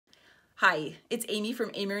Hi, it's Amy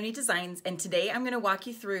from Amy Designs, and today I'm going to walk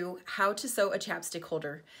you through how to sew a chapstick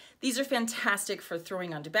holder. These are fantastic for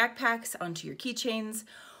throwing onto backpacks, onto your keychains,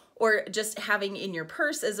 or just having in your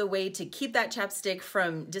purse as a way to keep that chapstick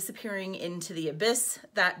from disappearing into the abyss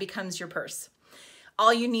that becomes your purse.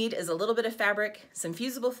 All you need is a little bit of fabric, some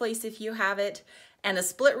fusible fleece if you have it, and a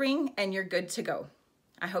split ring, and you're good to go.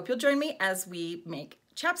 I hope you'll join me as we make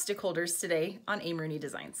chapstick holders today on Amy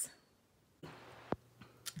Designs.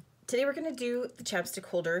 Today we're going to do the chapstick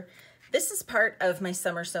holder. This is part of my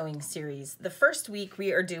summer sewing series. The first week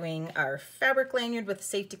we are doing our fabric lanyard with a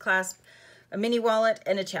safety clasp, a mini wallet,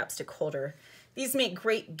 and a chapstick holder. These make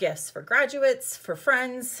great gifts for graduates, for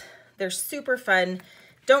friends. They're super fun,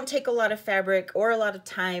 don't take a lot of fabric or a lot of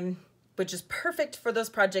time, which is perfect for those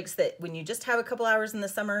projects that when you just have a couple hours in the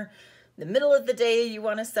summer, the middle of the day you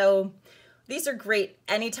want to sew. These are great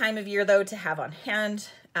any time of year though to have on hand.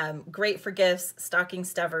 Great for gifts, stocking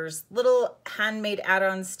stuffers, little handmade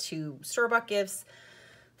add-ons to store-bought gifts.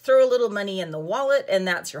 Throw a little money in the wallet and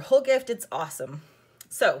that's your whole gift. It's awesome.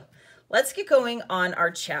 So let's get going on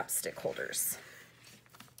our chapstick holders.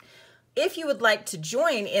 If you would like to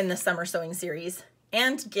join in the summer sewing series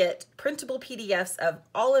and get printable PDFs of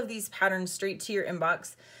all of these patterns straight to your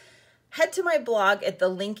inbox, head to my blog at the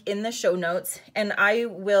link in the show notes, and I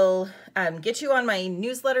will get you on my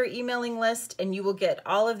newsletter emailing list, and you will get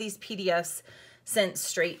all of these PDFs sent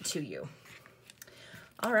straight to you.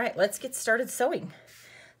 All right, let's get started sewing.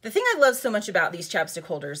 The thing I love so much about these chapstick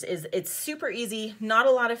holders is it's super easy, not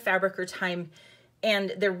a lot of fabric or time,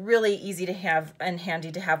 and they're really easy to have and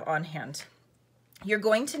handy to have on hand. You're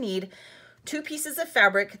going to need 2 pieces of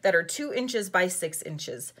fabric that are 2 inches by 6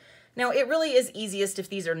 inches. Now, it really is easiest if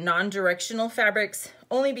these are non-directional fabrics,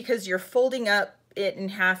 only because you're folding up it in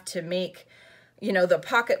half to make, the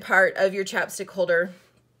pocket part of your chapstick holder.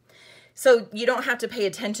 So you don't have to pay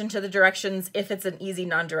attention to the directions if it's an easy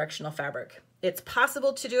non-directional fabric. It's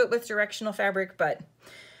possible to do it with directional fabric, but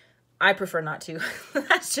I prefer not to.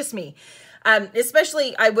 That's just me.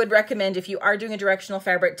 Especially, I would recommend if you are doing a directional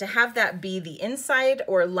fabric to have that be the inside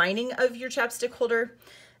or lining of your chapstick holder.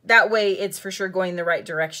 That way it's for sure going the right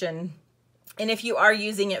direction. And if you are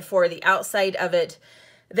using it for the outside of it,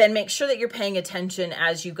 then make sure that you're paying attention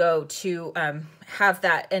as you go to have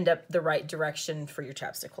that end up the right direction for your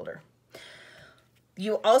chapstick holder.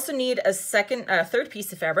 You also need a third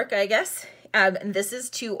piece of fabric, I guess. And this is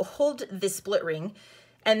to hold the split ring.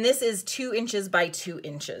 And this is 2 inches by 2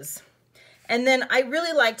 inches. And then I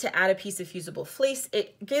really like to add a piece of fusible fleece.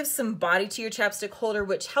 It gives some body to your chapstick holder,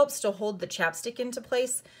 which helps to hold the chapstick into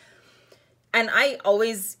place. And I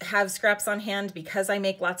always have scraps on hand because I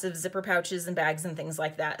make lots of zipper pouches and bags and things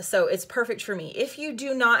like that. So it's perfect for me. If you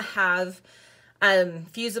do not have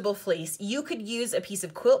fusible fleece, you could use a piece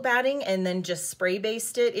of quilt batting and then just spray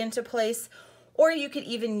baste it into place. Or you could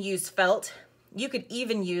even use felt. You could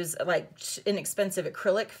even use like inexpensive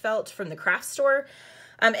acrylic felt from the craft store.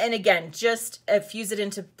 And again, just fuse it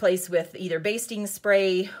into place with either basting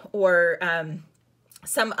spray or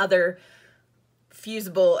some other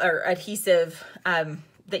fusible or adhesive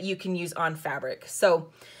that you can use on fabric.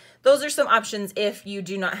 So those are some options if you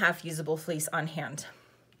do not have fusible fleece on hand.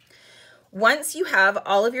 Once you have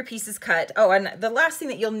all of your pieces cut, and the last thing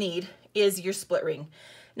that you'll need is your split ring.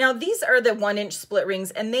 Now these are the 1-inch split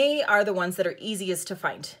rings, and they are the ones that are easiest to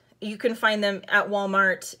find. You can find them at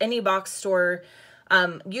Walmart, any box store.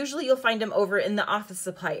 Usually you'll find them over in the office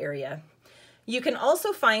supply area. You can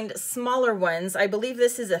also find smaller ones. I believe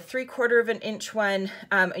this is a 3/4 of an inch one.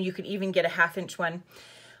 And you can even get a 1/2 inch one.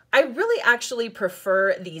 I really actually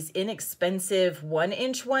prefer these inexpensive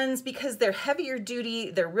 1-inch ones because they're heavier duty,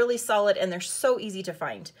 they're really solid, and they're so easy to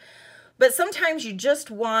find. But sometimes you just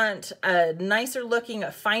want a nicer looking,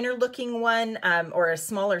 a finer looking one, or a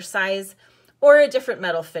smaller size, or a different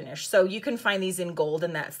metal finish. So you can find these in gold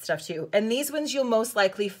and that stuff too. And these ones you'll most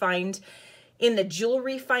likely find in the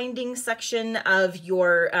jewelry finding section of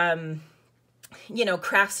your,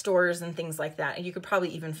 craft stores and things like that. And you could probably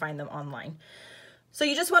even find them online. So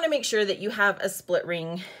you just want to make sure that you have a split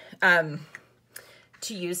ring to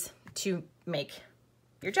use to make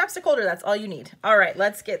your chapstick holder. That's all you need. All right,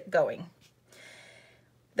 let's get going.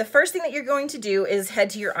 The first thing that you're going to do is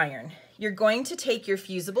head to your iron. You're going to take your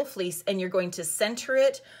fusible fleece and you're going to center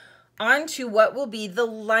it onto what will be the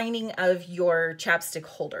lining of your chapstick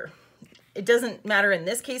holder. It doesn't matter in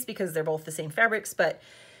this case because they're both the same fabrics, but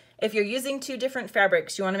if you're using 2 different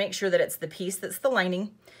fabrics, you want to make sure that it's the piece that's the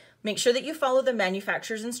lining. Make sure that you follow the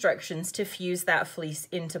manufacturer's instructions to fuse that fleece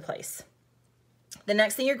into place. The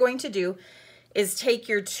next thing you're going to do is take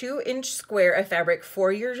your 2-inch square of fabric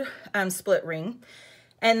for your split ring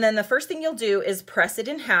And then the first thing you'll do is press it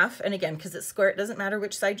in half. And again, because it's square, it doesn't matter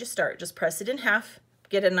which side you start, just press it in half,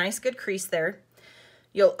 get a nice good crease there.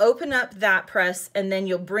 You'll open up that press, and then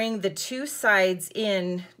you'll bring the two sides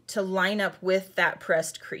in to line up with that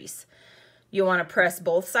pressed crease. You want to press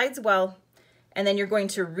both sides well, and then you're going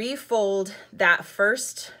to refold that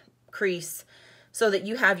first crease so that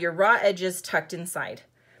you have your raw edges tucked inside.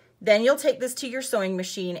 Then you'll take this to your sewing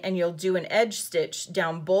machine and you'll do an edge stitch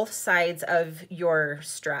down both sides of your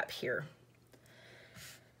strap here.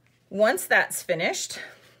 Once that's finished,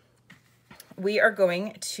 we are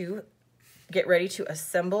going to get ready to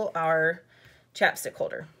assemble our chapstick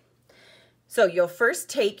holder. So you'll first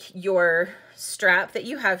take your strap that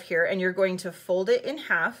you have here and you're going to fold it in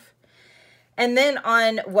half. And then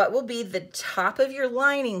on what will be the top of your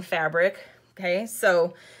lining fabric, okay,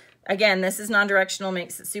 so again, this is non-directional,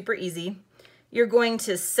 makes it super easy. You're going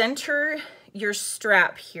to center your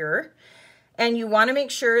strap here, and you want to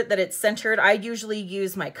make sure that it's centered. I usually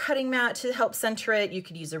use my cutting mat to help center it. You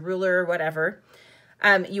could use a ruler or whatever.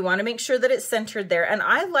 You want to make sure that it's centered there, and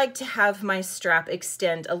I like to have my strap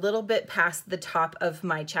extend a little bit past the top of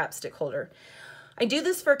my chapstick holder. I do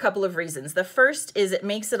this for a couple of reasons. The first is it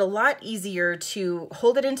makes it a lot easier to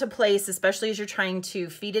hold it into place, especially as you're trying to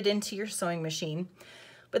feed it into your sewing machine.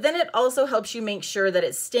 But then it also helps you make sure that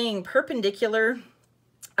it's staying perpendicular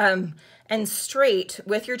and straight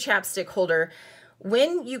with your chapstick holder.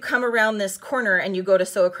 When you come around this corner and you go to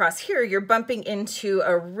sew across here, you're bumping into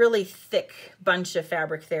a really thick bunch of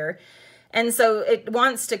fabric there. And so it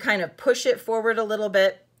wants to kind of push it forward a little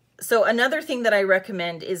bit. So another thing that I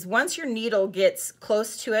recommend is once your needle gets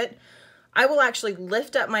close to it, I will actually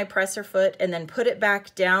lift up my presser foot and then put it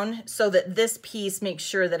back down so that this piece makes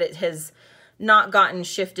sure that it has not gotten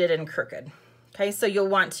shifted and crooked. Okay, so you'll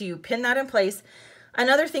want to pin that in place.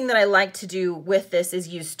 Another thing that I like to do with this is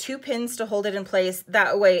use 2 pins to hold it in place.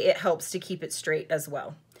 That way it helps to keep it straight as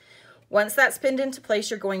well. Once that's pinned into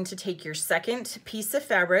place, you're going to take your second piece of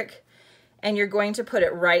fabric and you're going to put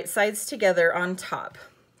it right sides together on top.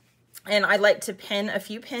 And I like to pin a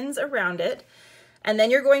few pins around it. And then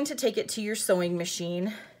you're going to take it to your sewing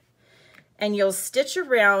machine and you'll stitch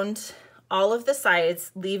around all of the sides,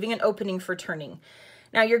 leaving an opening for turning.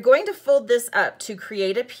 Now you're going to fold this up to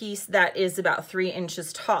create a piece that is about 3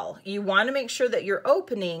 inches tall. You want to make sure that your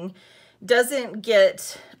opening doesn't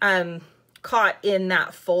get caught in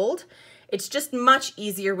that fold. It's just much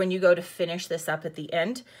easier when you go to finish this up at the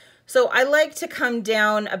end. So I like to come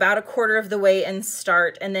down about 1/4 of the way and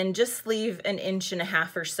start, and then just leave 1.5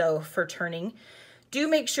 inches or so for turning. Do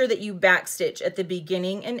make sure that you backstitch at the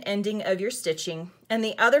beginning and ending of your stitching. And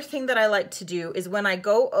the other thing that I like to do is when I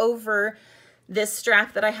go over this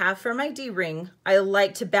strap that I have for my D-ring, I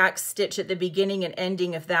like to backstitch at the beginning and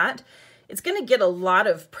ending of that. It's going to get a lot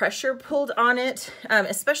of pressure pulled on it,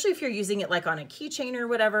 especially if you're using it like on a keychain or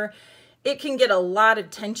whatever. It can get a lot of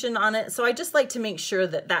tension on it. So I just like to make sure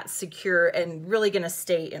that that's secure and really going to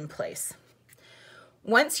stay in place.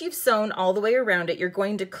 Once you've sewn all the way around it, you're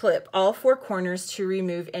going to clip all 4 corners to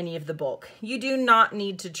remove any of the bulk. You do not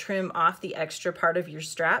need to trim off the extra part of your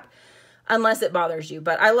strap unless it bothers you,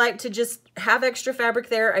 but I like to just have extra fabric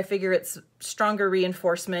there. I figure it's stronger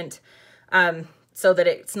reinforcement so that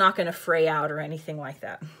it's not going to fray out or anything like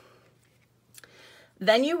that.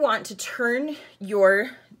 Then you want to turn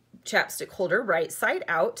your chapstick holder right side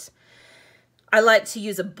out. I like to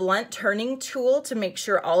use a blunt turning tool to make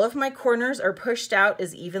sure all of my corners are pushed out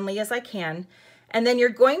as evenly as I can. And then you're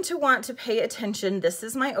going to want to pay attention. This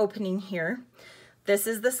is my opening here. This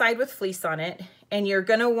is the side with fleece on it. And you're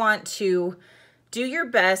going to want to do your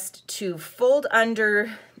best to fold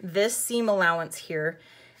under this seam allowance here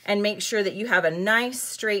and make sure that you have a nice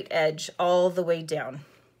straight edge all the way down.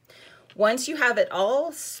 Once you have it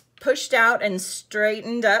all pushed out and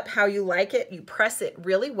straightened up how you like it, you press it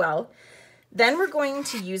really well. Then we're going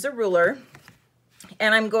to use a ruler,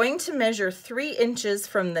 and I'm going to measure 3 inches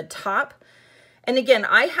from the top. And again,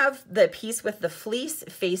 I have the piece with the fleece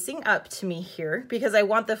facing up to me here because I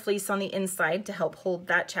want the fleece on the inside to help hold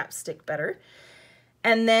that chapstick better.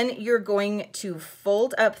 And then you're going to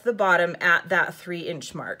fold up the bottom at that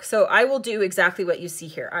 3-inch mark. So I will do exactly what you see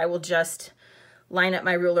here. I will just line up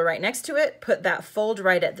my ruler right next to it, put that fold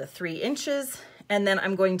right at the 3 inches, and then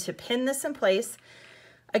I'm going to pin this in place.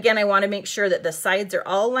 Again, I want to make sure that the sides are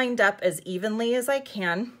all lined up as evenly as I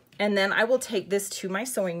can, and then I will take this to my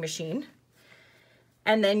sewing machine.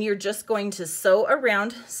 And then you're just going to sew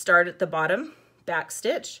around, start at the bottom, back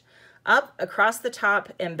stitch, up, across the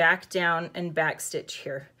top, and back down and back stitch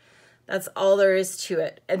here. That's all there is to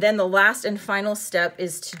it. And then the last and final step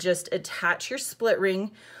is to just attach your split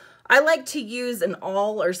ring. I like to use an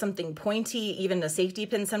awl or something pointy, even a safety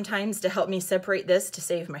pin sometimes, to help me separate this to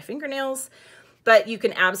save my fingernails. But you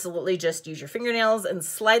can absolutely just use your fingernails and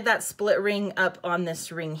slide that split ring up on this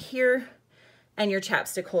ring here, and your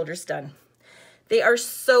chapstick holder's done. They are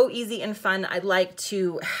so easy and fun. I like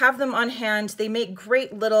to have them on hand. They make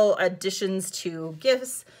great little additions to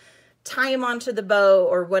gifts, tie them onto the bow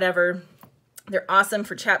or whatever. They're awesome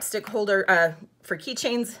for chapstick holder, for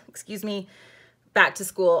keychains, excuse me, back to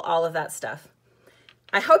school, all of that stuff.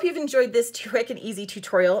 I hope you've enjoyed this quick and easy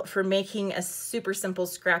tutorial for making a super simple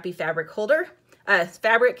scrappy fabric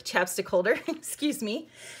chapstick holder, excuse me.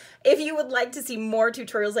 If you would like to see more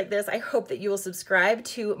tutorials like this, I hope that you will subscribe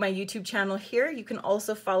to my YouTube channel here. You can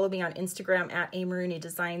also follow me on Instagram at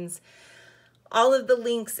 @amarunidesigns. All of the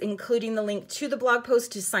links, including the link to the blog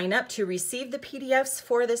post to sign up to receive the PDFs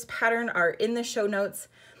for this pattern, are in the show notes.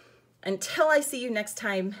 Until I see you next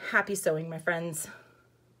time, happy sewing, my friends.